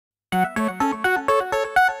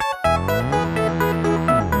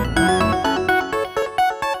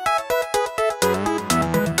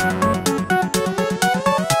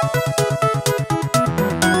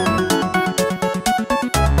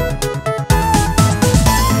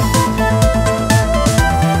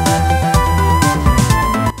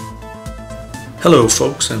Hello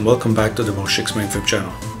folks, and welcome back to the Moshix mainframe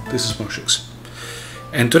channel. This is Moshix,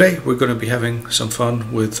 and today we're going to be having some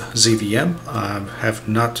fun with ZVM. I have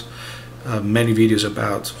not many videos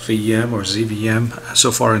about VM or ZVM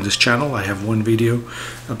so far in this channel. I have one video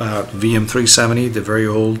about VM370, the very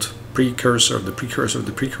old precursor of the precursor of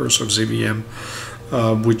the precursor of ZVM,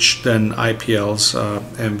 which then IPLs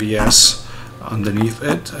MVS underneath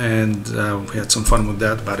it, and we had some fun with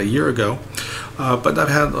that about a year ago. But I've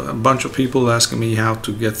had a bunch of people asking me how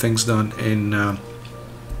to get things done in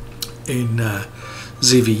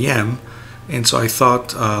ZVM, and so I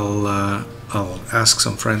thought I'll ask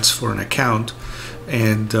some friends for an account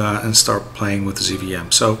and start playing with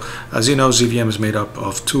ZVM. So as you know, ZVM is made up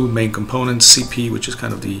of two main components: CP, which is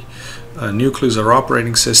kind of the nucleus or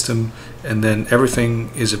operating system, and then everything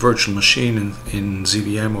is a virtual machine in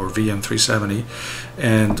ZVM or VM370.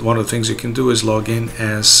 And one of the things you can do is log in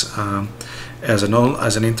as an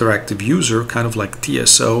interactive user, kind of like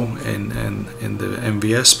TSO in the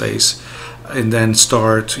MVS space, and then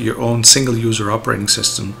start your own single user operating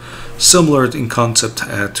system, similar in concept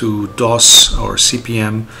to DOS or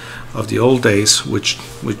CPM of the old days, which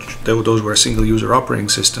those were single user operating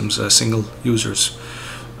systems, single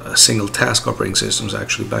task operating systems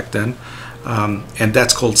actually back then. And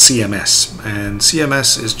that's called CMS, and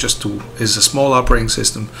CMS is a small operating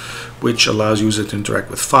system which allows users to interact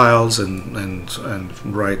with files and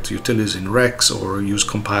write utilities in Rex or use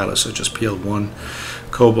compilers such as PL1,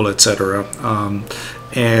 COBOL, etc.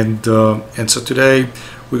 And so today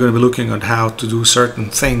we're going to be looking at how to do certain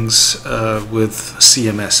things with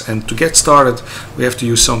CMS, and to get started we have to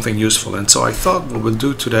use something useful. And so I thought what we'll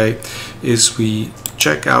do today is we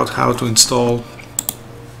check out how to install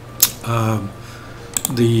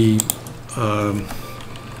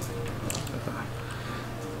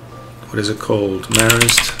what is it called?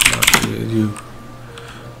 Marist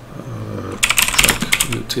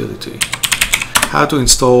utility. How to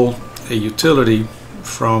install a utility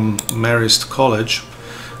from Marist College,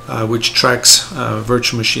 which tracks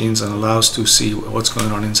virtual machines and allows to see what's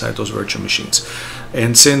going on inside those virtual machines.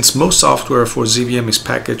 And since most software for ZVM is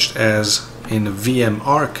packaged as in a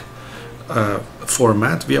VMARC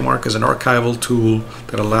format, VMARC is an archival tool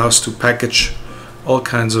that allows to package all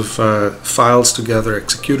kinds of files together,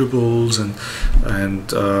 executables and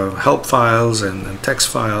help files and text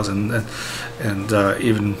files and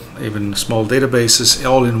even small databases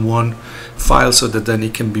all in one file, so that then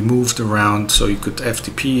it can be moved around. So you could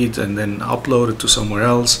FTP it and then upload it to somewhere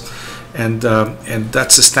else, and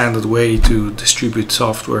that's a standard way to distribute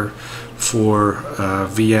software for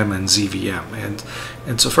VM and ZVM.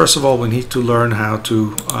 And so first of all, we need to learn how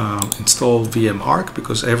to install VMARC,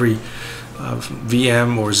 because every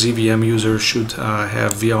VM or ZVM user should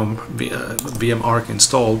have VMARC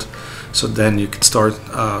installed, so then you can start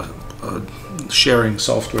sharing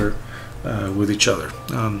software with each other.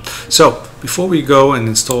 So before we go and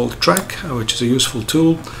install Track, which is a useful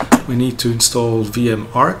tool, we need to install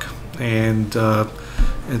VMARC, and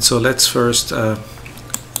so let's first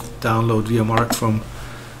download VMARC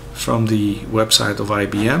from the website of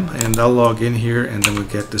IBM, and I'll log in here and then we'll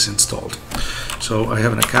get this installed. So I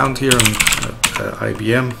have an account here on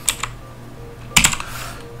IBM,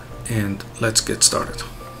 and let's get started.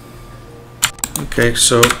 Okay,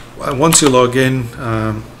 so once you log in,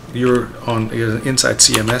 you're inside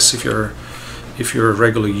CMS if you're a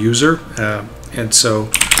regular user, and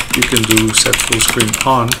so you can do set full screen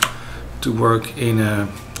on to work in a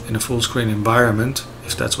full screen environment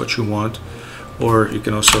if that's what you want, or you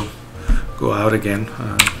can also go out again.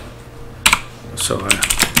 So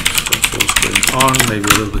full screen on, maybe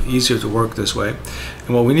a little bit easier to work this way.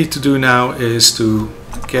 And what we need to do now is to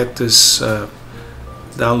get this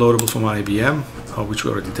downloadable from IBM, which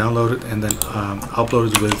we already downloaded, and then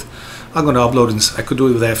upload it with, I'm going to upload it, I could do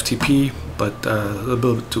it with FTP, but a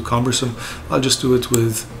little bit too cumbersome. I'll just do it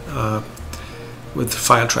with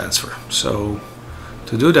file transfer. So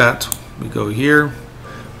to do that, we go here,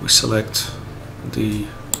 we select the,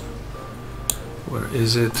 where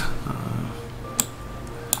is it?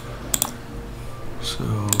 So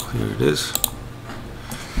here it is,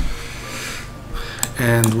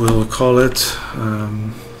 and we'll call it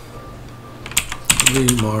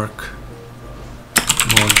VMARC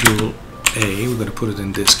module A. We're going to put it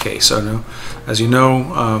in this case. So now, as you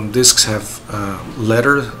know, disks have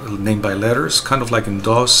letters named by letters, kind of like in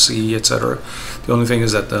DOS, C, etc. The only thing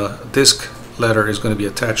is that the disk letter is going to be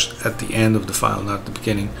attached at the end of the file, not at the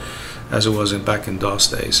beginning, as it was back in DOS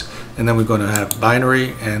days. And then we're going to have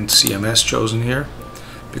binary and CMS chosen here,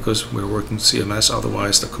 because we're working CMS,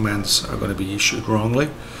 otherwise the commands are going to be issued wrongly.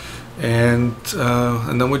 And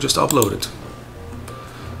then we just upload it.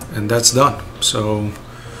 and that's done. So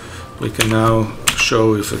we can now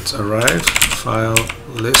show if it's arrived. File,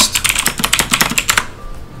 list,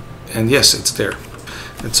 and yes, it's there.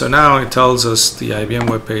 And so now it tells us, the IBM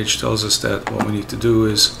webpage tells us that what we need to do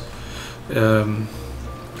is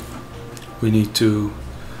we need to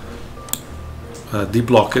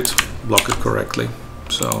deblock it, block it correctly.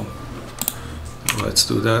 So let's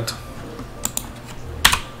do that.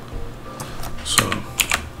 So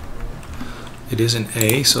it is in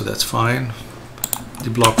A, so that's fine.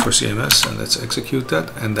 Deblock for CMS, and let's execute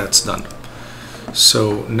that, and that's done.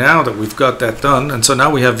 So now that we've got that done, and so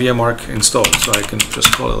now we have VMARC installed, so I can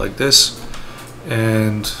just call it like this,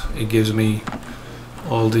 and it gives me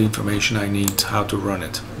all the information I need how to run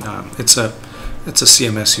it. It's a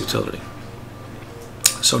CMS utility.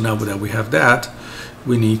 So now that we have that,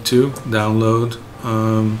 we need to download.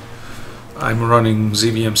 I'm running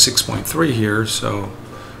ZVM 6.3 here, so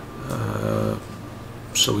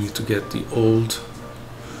we need to get the old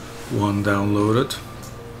one downloaded.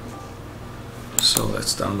 So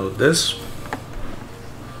let's download this.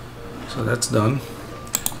 So that's done.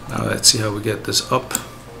 Now let's see how we get this up.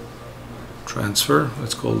 Transfer.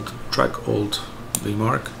 It's called track old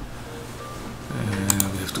VMARC, and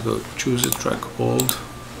we have to go choose it, track old,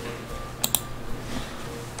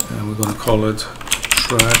 and we're going to call it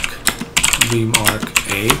track VMARC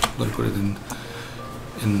A. I'm going to put it in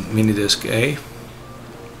minidisc A.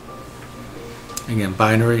 Again,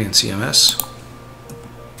 binary and CMS.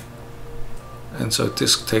 And so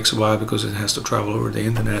this takes a while because it has to travel over the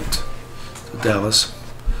internet to Dallas.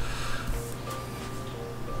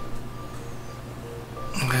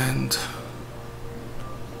 And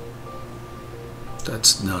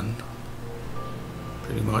that's done,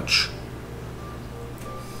 pretty much.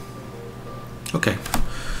 Okay,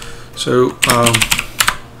 so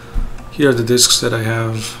here are the disks that I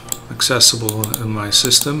have accessible in my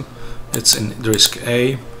system. It's in disk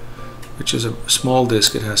A, which is a small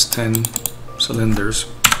disk. It has 10 cylinders.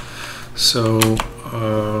 So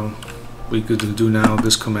we could do now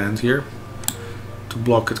this command here to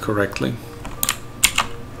block it correctly.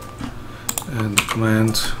 And the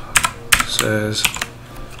command says,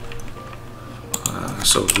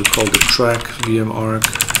 so we call the track VMARC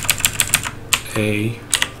A,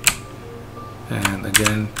 and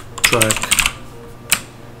again track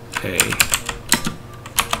A.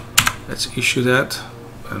 Let's issue that,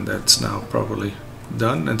 and that's now properly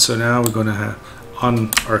done. And so now we're going to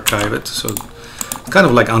unarchive it, so kind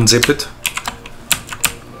of like unzip it.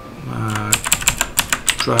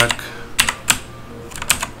 Track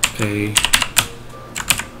A,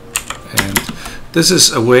 and this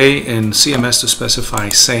is a way in CMS to specify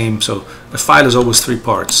same. So a file is always three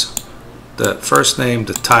parts: the first name,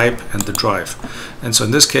 the type, and the drive. And so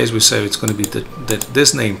in this case we say it's going to be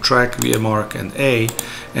this name, track VMARC and A,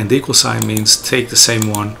 and the equal sign means take the same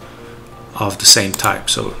one of the same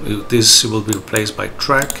type. So this will be replaced by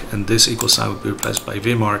track, and this equal sign will be replaced by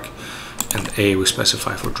VMARC, and A we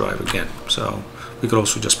specify for drive again. So we could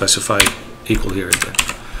also just specify equal here again.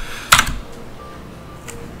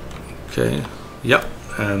 Okay, yep,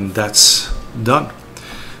 and that's done.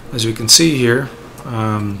 As you can see here,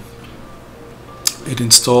 it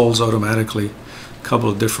installs automatically a couple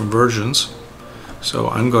of different versions. So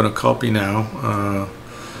I'm going to copy now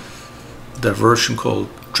the version called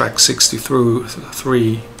track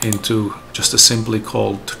 63 into just a simply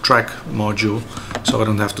called track module, so I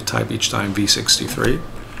don't have to type each time v63.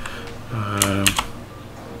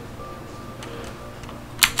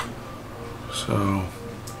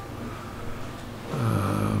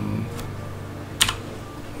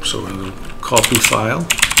 So in the copy file,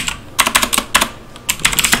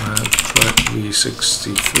 track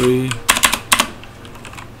v63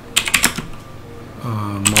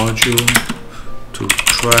 module to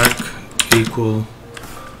track equal,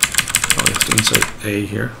 I have to insert A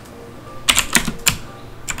here,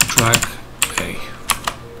 track A.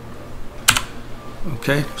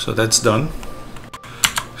 Okay, so that's done.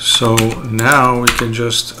 So now we can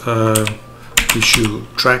just issue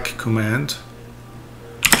track command,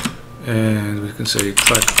 and we can say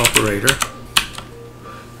track operator,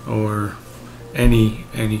 or any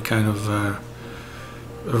kind of a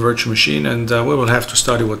virtual machine, and we will have to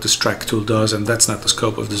study what this track tool does, and that's not the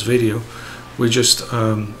scope of this video. We just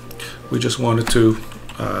wanted to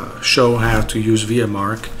show how to use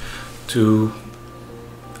VMARC to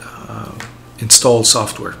install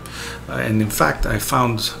software. And in fact, I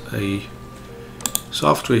found a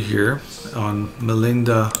software here on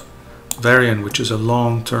Melinda Varian, which is a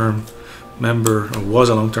long-term member, or was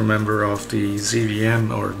a long-term member of the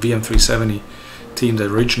ZVM or VM370 team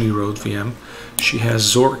that originally wrote VM. She has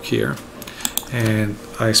Zork here, and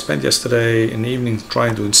I spent yesterday in the evening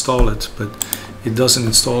trying to install it, but it doesn't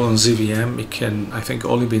install on ZVM. It can, I think,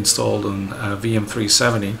 only be installed on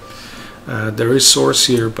VM370. There is source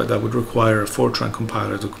here, but that would require a Fortran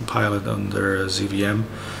compiler to compile it under ZVM,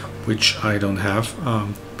 which I don't have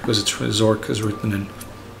because Zork is written in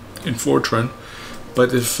Fortran.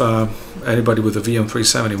 But if anybody with a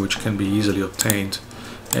VM370, which can be easily obtained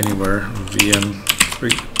anywhere,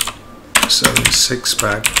 VM376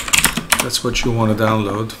 pack, that's what you want to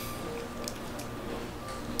download.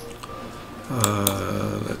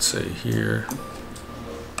 Let's say here,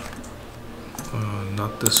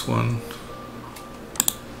 not this one.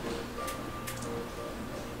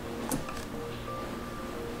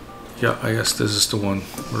 Yeah, I guess this is the one,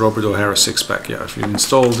 Robert O'Hara 6-pack. Yeah, if you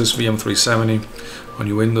install this VM370 on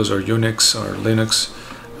your Windows or Unix or Linux,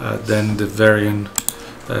 then the variant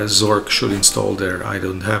Zork should install there. I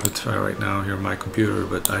don't have it right now here on my computer,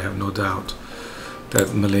 but I have no doubt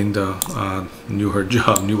that Melinda knew her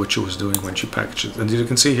job, knew what she was doing when she packaged it. And you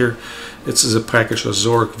can see here, this is a package of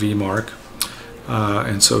Zork VMARC,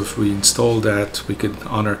 and so if we install that, we could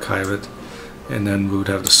unarchive it, and then we would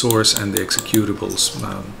have the source and the executables,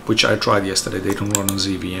 which I tried yesterday. They don't run on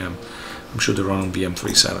ZVM. I'm sure they run on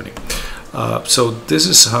VM370. So this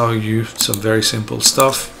is how you, some very simple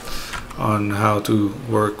stuff on how to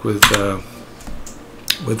work with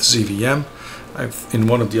ZVM. In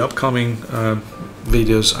one of the upcoming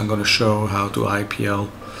videos, I'm going to show how to IPL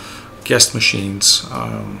guest machines,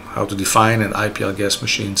 how to define and IPL guest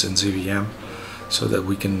machines in ZVM, so that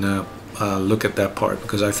we can look at that part,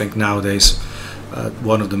 because I think nowadays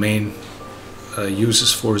one of the main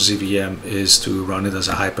uses for ZVM is to run it as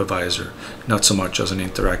a hypervisor, not so much as an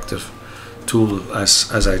interactive tool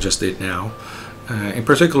as I just did now. In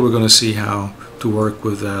particular, we're going to see how to work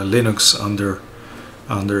with Linux under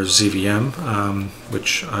ZVM,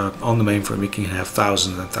 which on the mainframe we can have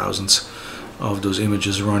thousands and thousands of those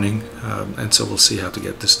images running, and so we'll see how to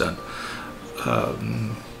get this done.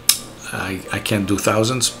 I can't do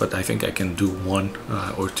thousands, but I think I can do one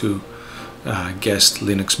or two guest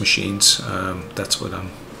Linux machines. That's what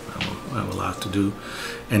I'm allowed to do,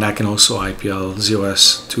 and I can also IPL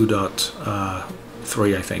ZOS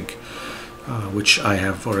 2.3, I think, which I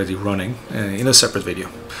have already running in a separate video.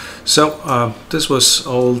 So this was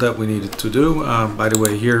all that we needed to do. By the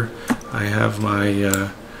way, here I have my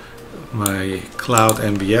my cloud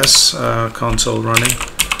MVS console running,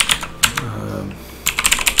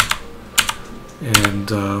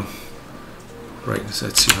 and right,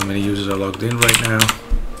 let's see how many users are logged in right now.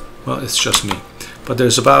 Well, it's just me, but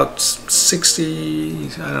there's about 60,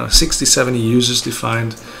 I don't know, 60, 70 users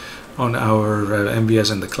defined on our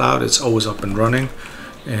MVS in the cloud. It's always up and running,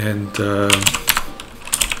 and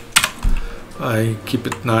I keep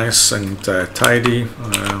it nice and tidy.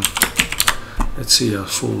 Let's see, a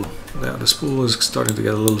full. Yeah, the spool is starting to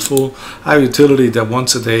get a little full. I have a utility that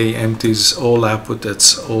once a day empties all output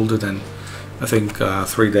that's older than, I think,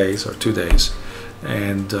 3 days or 2 days,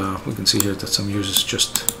 and we can see here that some users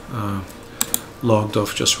just logged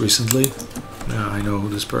off just recently. I know who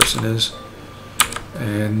this person is,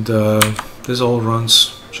 and this all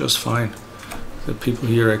runs just fine. The people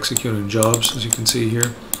here executing jobs, as you can see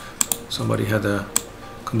here. Somebody had a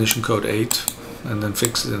condition code 8 and then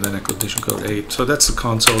fixed it, and then a condition code 8. So that's the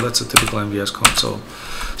console. That's a typical MVS console.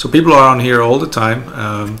 So people are on here all the time,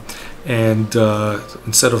 and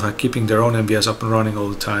instead of keeping their own MVS up and running all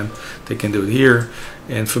the time, they can do it here.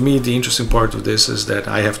 And for me, the interesting part of this is that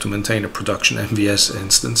I have to maintain a production MVS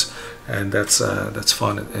instance, and that's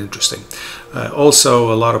fun and interesting.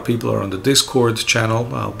 Also, a lot of people are on the Discord channel.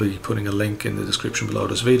 I'll be putting a link in the description below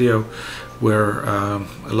this video, where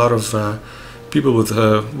a lot of people with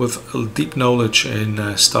deep knowledge in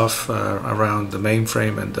stuff around the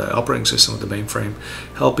mainframe and the operating system of the mainframe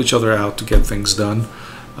help each other out to get things done.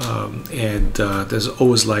 And there's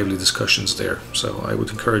always lively discussions there, so I would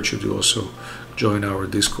encourage you to also join our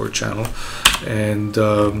Discord channel. And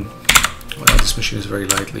well, this machine is very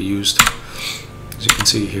lightly used, as you can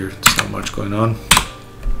see here. There's not much going on.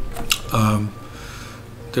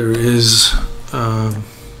 There is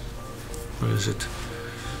where is it?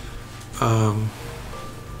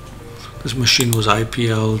 This machine was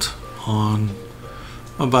IPL'd on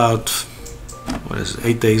about, what is it,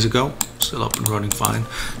 8 days ago. Still up and running fine.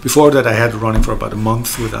 Before that, I had it running for about a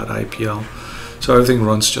month without IPL, so everything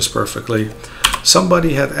runs just perfectly.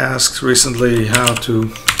 Somebody had asked recently how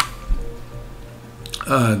to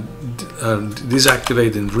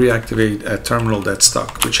deactivate and reactivate a terminal that's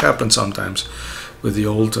stuck, which happens sometimes with the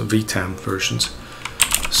old VTAM versions.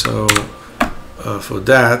 So for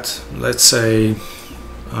that, let's say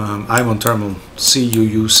I'm on terminal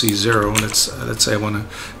CUUC0. Let's say I want to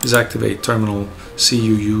deactivate terminal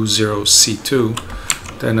CUU0C2.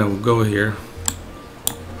 Then I will go here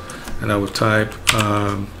and I will type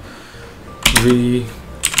VMARC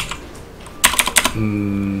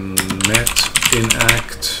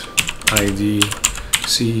inact ID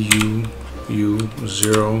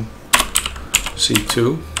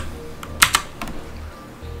CUU0C2.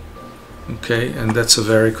 Okay, and that's a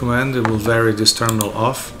vary command. It will vary this terminal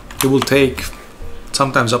off. It will take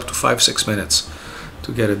sometimes up to 5-6 minutes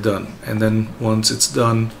to get it done, and then once it's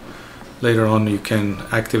done, later on you can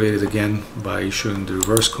activate it again by issuing the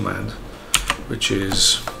reverse command, which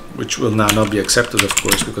will now not be accepted, of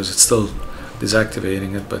course, because it's still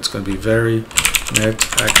deactivating it, but it's going to be vary net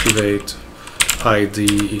activate ID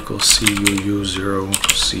equals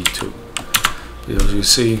CUU0C2. As you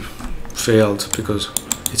see, failed because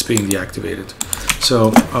it's being deactivated.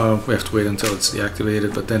 So we have to wait until it's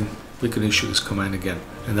deactivated, but then we can issue this command again,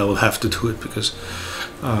 and I will have to do it because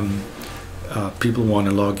people want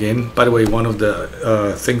to log in. By the way, one of the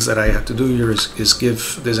things that I had to do here is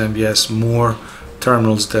give this MBS more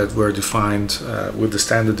terminals that were defined with the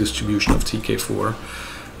standard distribution of TK4.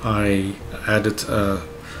 I added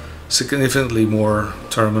significantly more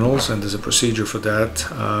terminals, and there's a procedure for that,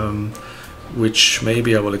 which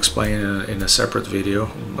maybe I will explain in a separate video.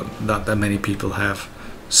 But not that many people have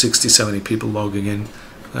 60-70 people logging in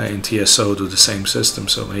TSO to the same system,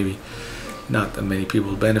 so maybe not that many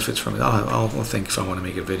people benefit from it. I'll think if I want to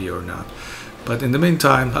make a video or not. But in the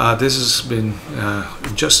meantime, this has been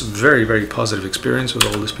just a very, very positive experience with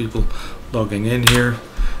all these people logging in here,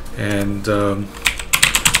 and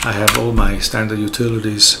I have all my standard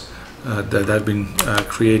utilities that I've been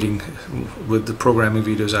creating with the programming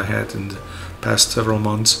videos I had in the past several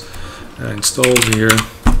months installed here.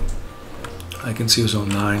 I can see Zone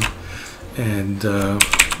 9, and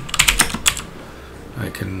I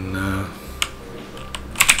can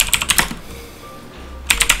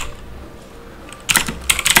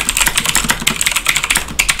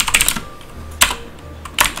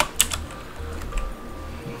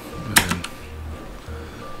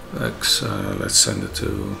let's send it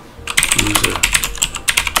to user.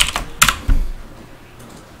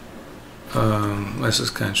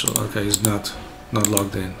 Message cancel. Okay, he's not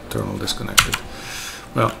logged in. Terminal disconnected.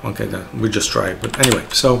 Well, okay, then we just try it. But anyway,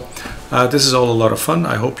 so this is all a lot of fun.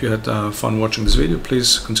 I hope you had fun watching this video.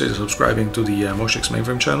 Please consider subscribing to the Moshix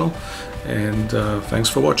Mainframe channel, and thanks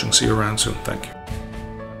for watching. See you around soon. Thank you.